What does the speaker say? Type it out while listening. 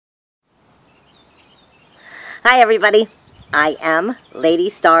Hi everybody, I am Lady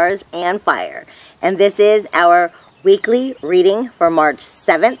Stars and Fire, and this is our weekly reading for March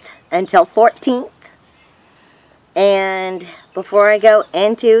 7th until 14th. And before I go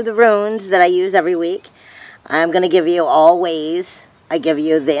into the runes that I use every week, I'm going to give you always, I give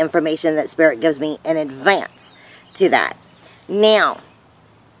you the information that Spirit gives me in advance to that. Now,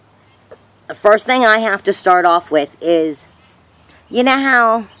 the first thing I have to start off with is, you know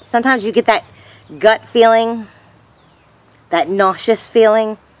how sometimes you get that gut feeling, that nauseous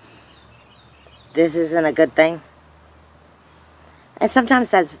feeling? This isn't a good thing. And sometimes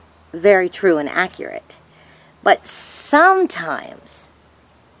that's very true and accurate. But sometimes,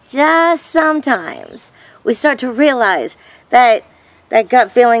 just sometimes, we start to realize that that gut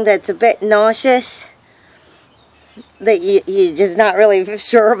feeling that's a bit nauseous, that you're just not really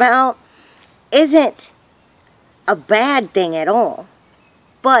sure about, isn't a bad thing at all.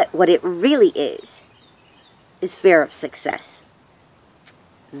 But what it really is fear of success.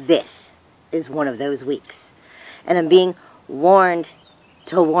 This is one of those weeks. And I'm being warned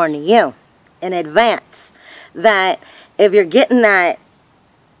to warn you in advance that if you're getting that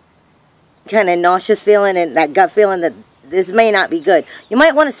kind of nauseous feeling and that gut feeling that this may not be good, you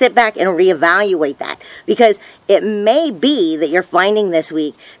might want to sit back and reevaluate that, because it may be that you're finding this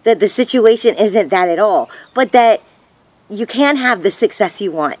week that the situation isn't that at all, but that you can have the success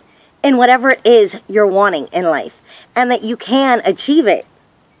you want in whatever it is you're wanting in life, and that you can achieve it.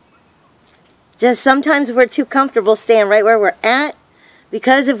 Just sometimes we're too comfortable staying right where we're at,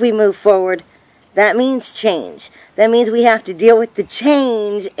 because if we move forward, that means change. That means we have to deal with the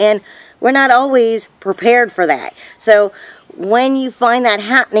change, and we're not always prepared for that. So when you find that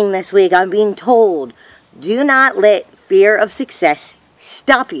happening this week, I'm being told, do not let fear of success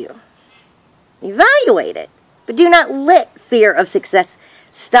stop you. Evaluate it, but do not let fear of success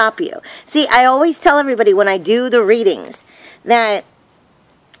stop you. See, I always tell everybody when I do the readings that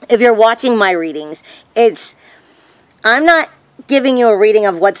if you're watching my readings, I'm not giving you a reading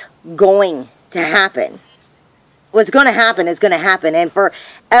of what's going to happen. What's going to happen is going to happen. And for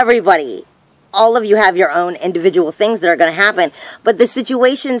everybody, all of you have your own individual things that are going to happen. But the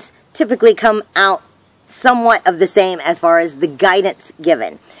situations typically come out somewhat of the same as far as the guidance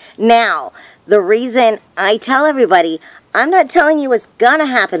given. Now, the reason I tell everybody, I'm not telling you what's going to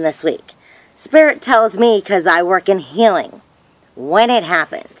happen this week. Spirit tells me because I work in healing. When it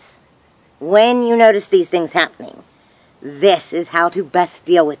happens, when you notice these things happening, this is how to best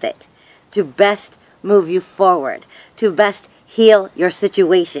deal with it, to best move you forward, to best heal your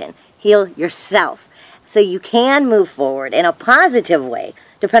situation, heal yourself, so you can move forward in a positive way,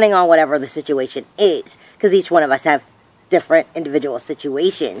 depending on whatever the situation is, because each one of us have different individual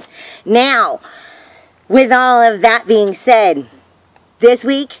situations. Now, with all of that being said, this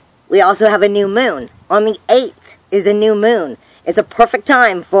week, we also have a new moon. On the 8th is a new moon. It's a perfect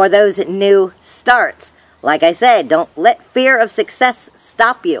time for those new starts. Like I said, don't let fear of success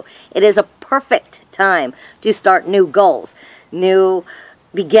stop you. It is a perfect time to start new goals, new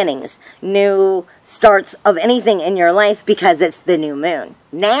beginnings, new starts of anything in your life, because it's the new moon.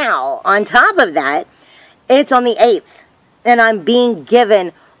 Now, on top of that, it's on the 8th, and I'm being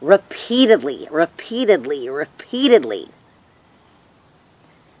given repeatedly,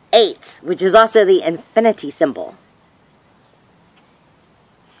 8, which is also the infinity symbol.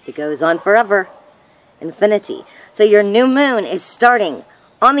 It goes on forever. Infinity. So your new moon is starting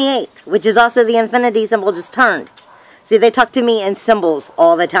on the 8th, which is also the infinity symbol just turned. See, they talk to me in symbols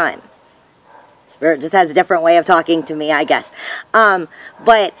all the time. Spirit just has a different way of talking to me, I guess.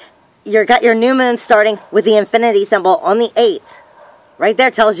 But you got your new moon starting with the infinity symbol on the 8th. Right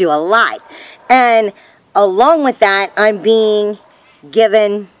there tells you a lot. And along with that, I'm being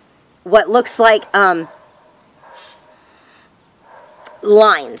given what looks like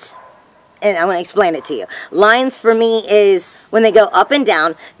lines. And I'm going to explain it to you. Lines for me is when they go up and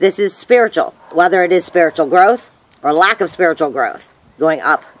down, this is spiritual. Whether it is spiritual growth or lack of spiritual growth. Going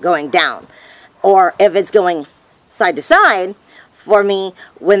up, going down. Or if it's going side to side, for me,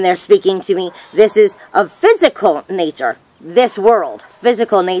 when they're speaking to me, this is of physical nature. This world,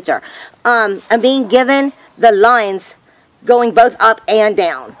 physical nature. I'm being given the lines going both up and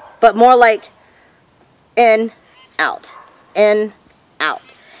down. But more like in, out. In, out.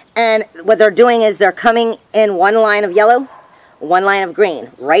 And what they're doing is they're coming in one line of yellow, one line of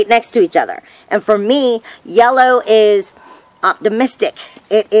green, right next to each other. And for me, yellow is optimistic.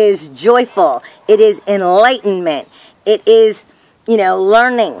 It is joyful. It is enlightenment. It is,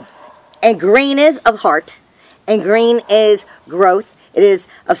 learning. And green is of heart. And green is growth. It is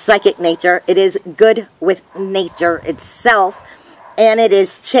of psychic nature. It is good with nature itself. And it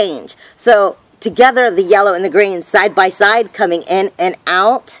is change. So together, the yellow and the green side by side, coming in and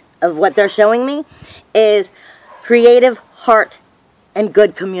out of what they're showing me, is creative heart and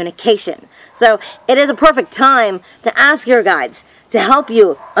good communication. So it is a perfect time to ask your guides to help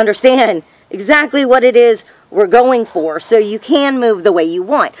you understand exactly what it is we're going for, so you can move the way you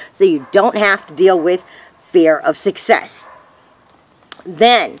want, so you don't have to deal with fear of success.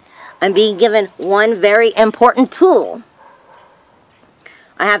 Then I'm being given one very important tool.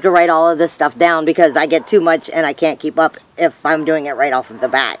 I have to write all of this stuff down because I get too much and I can't keep up if I'm doing it right off of the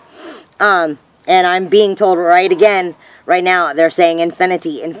bat. And I'm being told right now, they're saying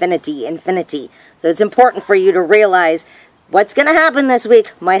infinity, infinity, infinity. So it's important for you to realize what's going to happen this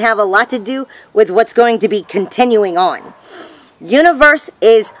week might have a lot to do with what's going to be continuing on. Universe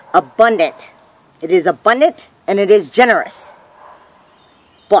is abundant. It is abundant and it is generous.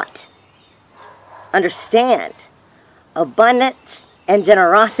 But understand, abundance and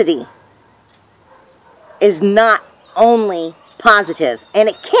generosity is not only positive, and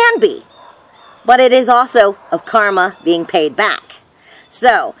it can be, but it is also of karma being paid back.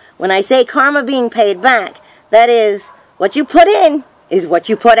 So, when I say karma being paid back, that is, what you put in is what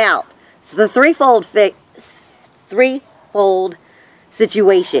you put out. It's the threefold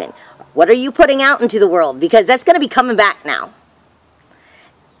situation. What are you putting out into the world? Because that's going to be coming back now.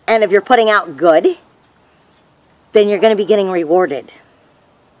 And if you're putting out good, then you're going to be getting rewarded.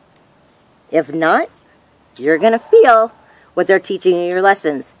 If not, you're going to feel what they're teaching you your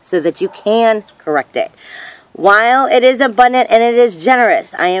lessons so that you can correct it. While it is abundant and it is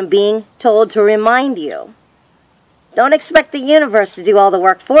generous, I am being told to remind you, don't expect the universe to do all the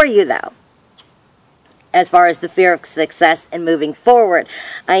work for you, though. As far as the fear of success and moving forward,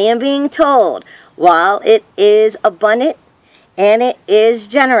 I am being told, while it is abundant and it is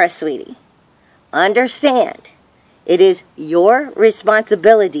generous, sweetie, understand, it is your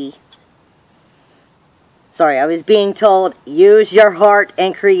responsibility. Sorry, I was being told, use your heart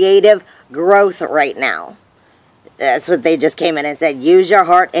and creative growth right now. That's what they just came in and said. Use your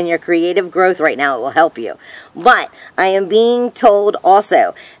heart and your creative growth right now. It will help you. But I am being told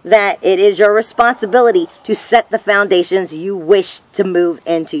also that it is your responsibility to set the foundations you wish to move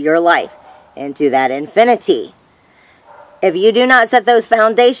into your life, into that infinity. If you do not set those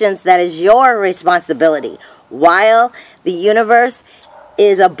foundations, that is your responsibility. While the universe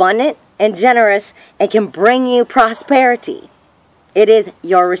is abundant and generous and can bring you prosperity, it is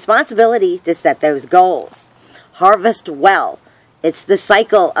your responsibility to set those goals. Harvest well. It's the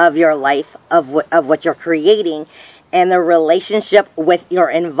cycle of your life, of what you're creating, and the relationship with your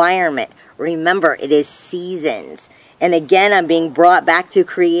environment. Remember, it is seasons. And again, I'm being brought back to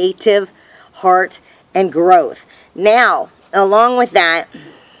creative heart and growth. Now, along with that,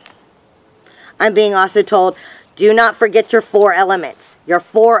 I'm being also told, do not forget your 4 elements. Your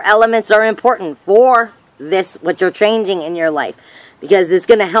 4 elements are important for this, what you're changing in your life, because it's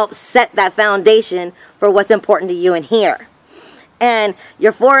going to help set that foundation for what's important to you in here. And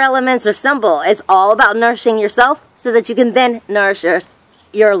your 4 elements are simple. It's all about nourishing yourself so that you can then nourish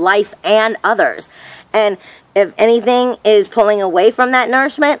your life and others. And if anything is pulling away from that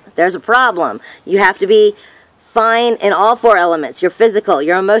nourishment, there's a problem. You have to be fine in all 4 elements. Your physical,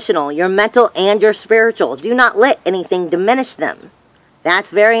 your emotional, your mental, and your spiritual. Do not let anything diminish them.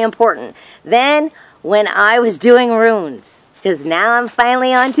 That's very important. Then, when I was doing runes, because now I'm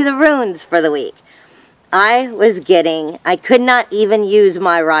finally on to the runes for the week, I could not even use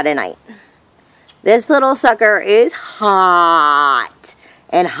my rhodonite. This little sucker is hot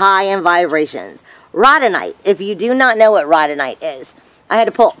and high in vibrations. Rhodonite, if you do not know what rhodonite is, I had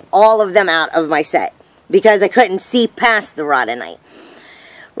to pull all of them out of my set because I couldn't see past the rhodonite.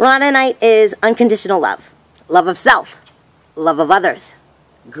 Rhodonite is unconditional love. Love of self. Love of others.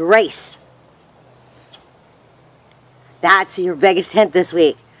 Grace. That's your biggest hint this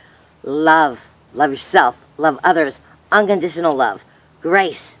week. Love. Love yourself. Love others. Unconditional love.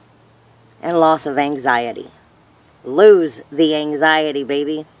 Grace. And loss of anxiety. Lose the anxiety,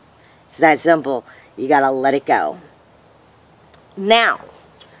 baby. It's that simple. You gotta let it go. Now,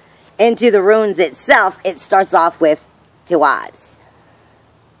 into the runes itself, it starts off with Tiwaz.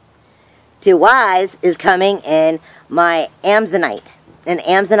 Tiwaz is coming in my Amazonite. And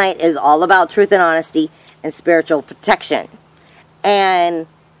Amazonite is all about truth and honesty and spiritual protection. And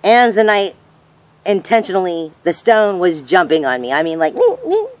Amazonite, intentionally, the stone was jumping on me. I mean, like,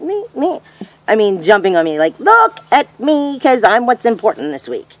 I mean, jumping on me, like, look at me, because I'm what's important this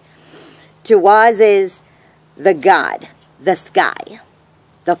week. Tiwaz is the God, the sky,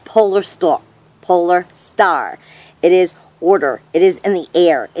 the polar star. It is order. It is in the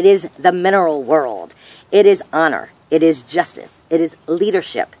air. It is the mineral world. It is honor. It is justice. It is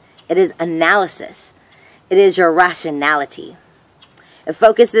leadership. It is analysis. It is your rationality. It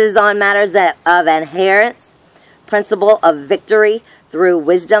focuses on matters of adherence, principle of victory through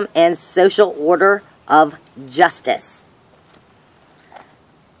wisdom, and social order of justice.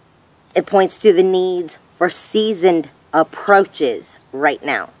 It points to the needs for seasoned approaches right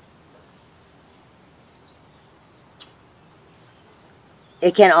now.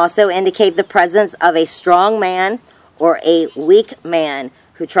 It can also indicate the presence of a strong man or a weak man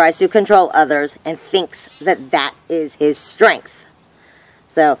who tries to control others and thinks that that is his strength.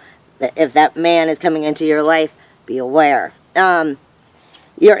 So, if that man is coming into your life, be aware.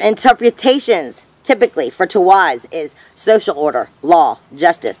 Your interpretations, typically, for Tawaz is social order, law,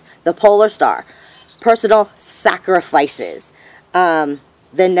 justice, the polar star, personal sacrifices, the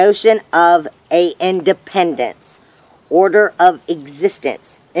notion of a independence, order of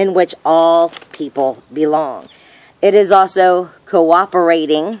existence in which all people belong. It is also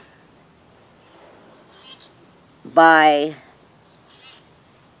cooperating by,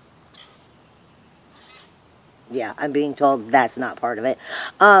 yeah, I'm being told that's not part of it.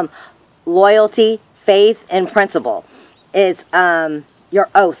 Loyalty, faith, and principle. It's your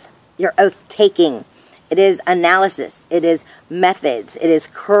oath taking. It is analysis. It is methods. It is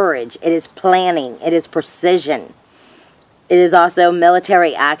courage. It is planning. It is precision. It is also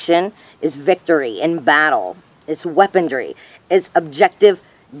military action. It's victory in battle. It's weaponry. It's objective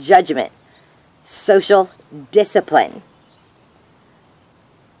judgment. Social discipline.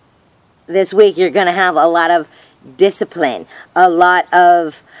 This week you're going to have a lot of discipline, a lot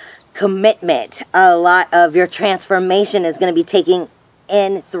of commitment, a lot of your transformation is going to be taking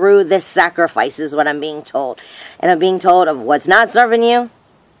in through this sacrifice is what I'm being told. And I'm being told of what's not serving you,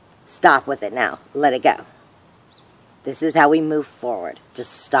 stop with it now. Let it go. This is how we move forward.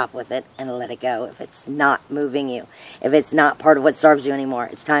 Just stop with it and let it go. If it's not moving you, if it's not part of what serves you anymore,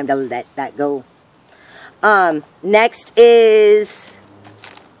 it's time to let that go. Next is...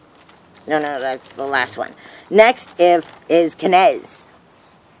 No, that's the last one. Next is Kenez.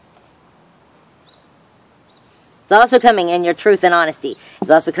 It's also coming in your truth and honesty. It's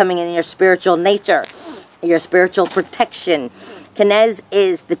also coming in your spiritual nature, your spiritual protection. Kenez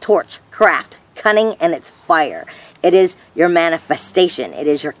is the torch, craft, cunning, and it's fire. It is your manifestation. It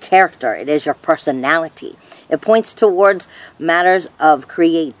is your character. It is your personality. It points towards matters of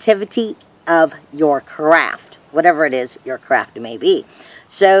creativity of your craft, whatever it is your craft may be.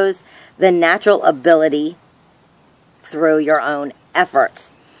 Shows the natural ability through your own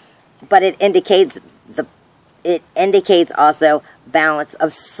efforts. But it indicates also balance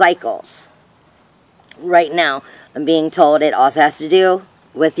of cycles. Right now, I'm being told it also has to do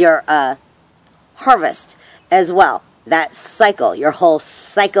with your harvest as well. That cycle, your whole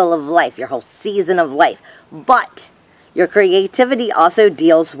cycle of life, your whole season of life. But your creativity also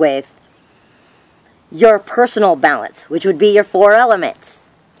deals with your personal balance, which would be your 4 elements.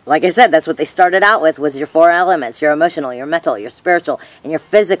 Like I said, that's what they started out with, was your 4 elements, your emotional, your mental, your spiritual, and your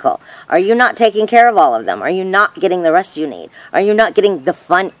physical. Are you not taking care of all of them? Are you not getting the rest you need? Are you not getting the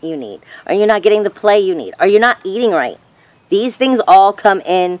fun you need? Are you not getting the play you need? Are you not eating right? These things all come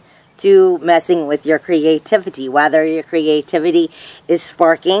in to messing with your creativity, whether your creativity is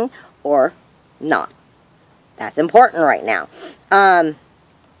sparking or not. That's important right now.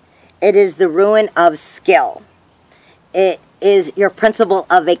 It is the ruin of skill. It is your principle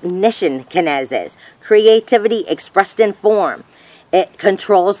of ignition, Kenez. Creativity expressed in form. It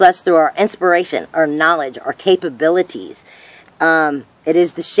controls us through our inspiration, our knowledge, our capabilities. It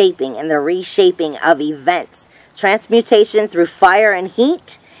is the shaping and the reshaping of events. Transmutation through fire and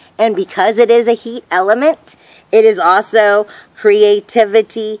heat. And because it is a heat element, it is also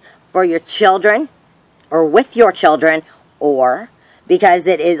creativity for your children, or with your children, or because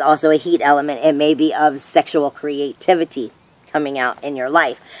it is also a heat element, it may be of sexual creativity coming out in your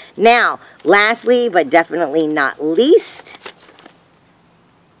life. Now, lastly, but definitely not least,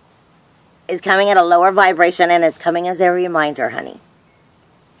 is coming at a lower vibration, and it's coming as a reminder, honey.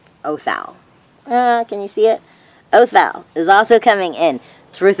 Othal. Can you see it? Othal is also coming in.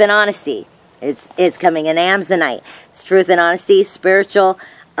 Truth and honesty. It's coming in Amazonite. It's truth and honesty, spiritual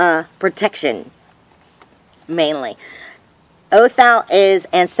protection, mainly. Othal is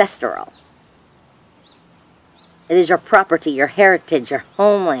ancestral. It is your property, your heritage, your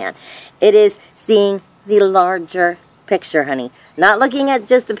homeland. It is seeing the larger picture, honey. Not looking at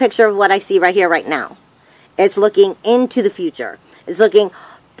just the picture of what I see right here, right now. It's looking into the future. It's looking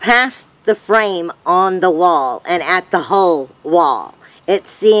past the frame on the wall and at the whole wall. It's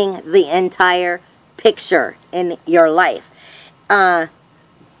seeing the entire picture in your life. The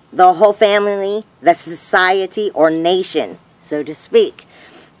whole family, the society or nation, so to speak.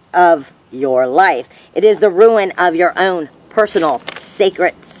 of your life. It is the ruin of your own personal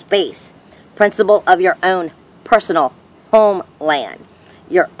sacred space. Principle of your own personal homeland.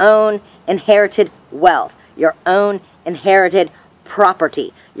 Your own inherited wealth. Your own inherited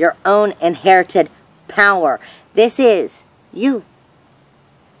property. Your own inherited power. This is you.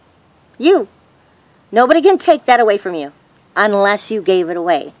 You. Nobody can take that away from you unless you gave it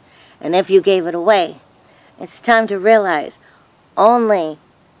away. And if you gave it away, it's time to realize only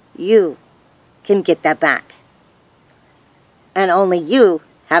you can get that back. And only you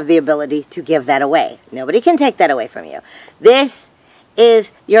have the ability to give that away. Nobody can take that away from you. This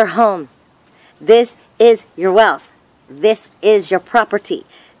is your home. This is your wealth. This is your property.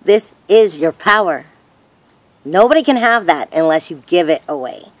 This is your power. Nobody can have that unless you give it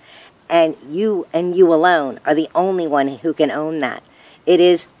away. And you alone are the only one who can own that. It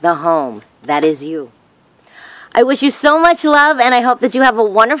is the home. That is you. I wish you so much love, and I hope that you have a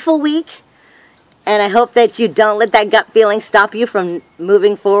wonderful week. And I hope that you don't let that gut feeling stop you from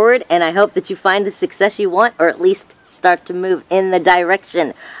moving forward. And I hope that you find the success you want, or at least start to move in the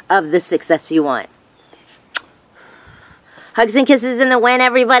direction of the success you want. Hugs and kisses in the wind,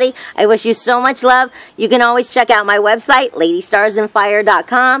 everybody. I wish you so much love. You can always check out my website,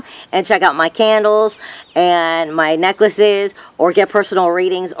 LadyStarsandFire.com, and check out my candles and my necklaces, or get personal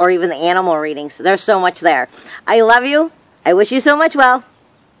readings, or even the animal readings. There's so much there. I love you. I wish you so much well.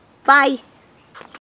 Bye.